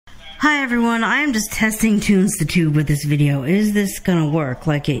Hi everyone, I am just testing Tunes to Tube with this video. Is this gonna work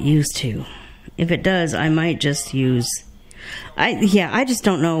like it used to? If it does, I might just use... I just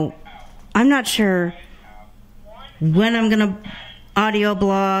don't know. I'm not sure when I'm gonna audio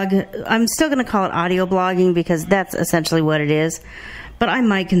blog. I'm still gonna call it audio blogging because that's essentially what it is. But I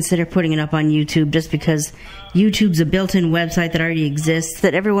might consider putting it up on YouTube just because YouTube's a built-in website that already exists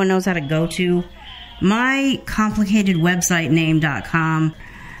that everyone knows how to go to. mycomplicatedwebsitename.com.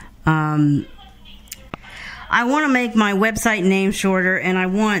 I want to make my website name shorter, and I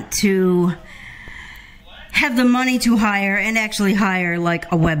want to have the money to hire and actually hire like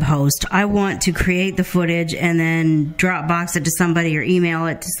a web host. I want to create the footage and then Dropbox it to somebody or email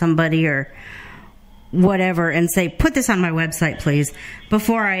it to somebody or whatever and say, put this on my website, please,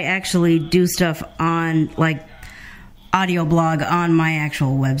 before I actually do stuff on like audio blog on my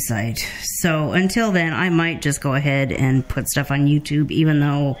actual website. So until then, I might just go ahead and put stuff on YouTube, even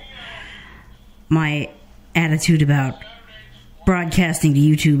though my attitude about broadcasting to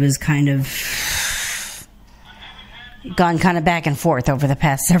YouTube has kind of gone kind of back and forth over the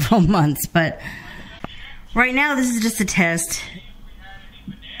past several months. But right now, this is just a test.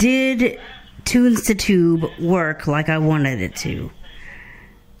 Did Tunes to Tube work like I wanted it to?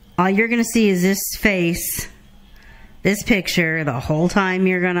 All you're going to see is this face, this picture, the whole time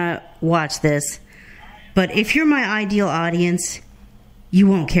you're going to watch this. But if you're my ideal audience, you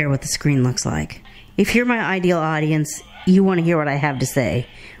won't care what the screen looks like. If you're my ideal audience, you want to hear what I have to say,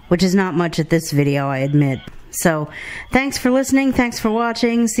 which is not much at this video, I admit. So, thanks for listening, thanks for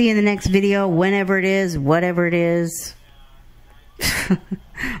watching, see you in the next video, whenever it is, whatever it is.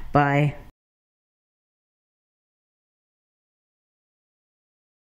 Bye.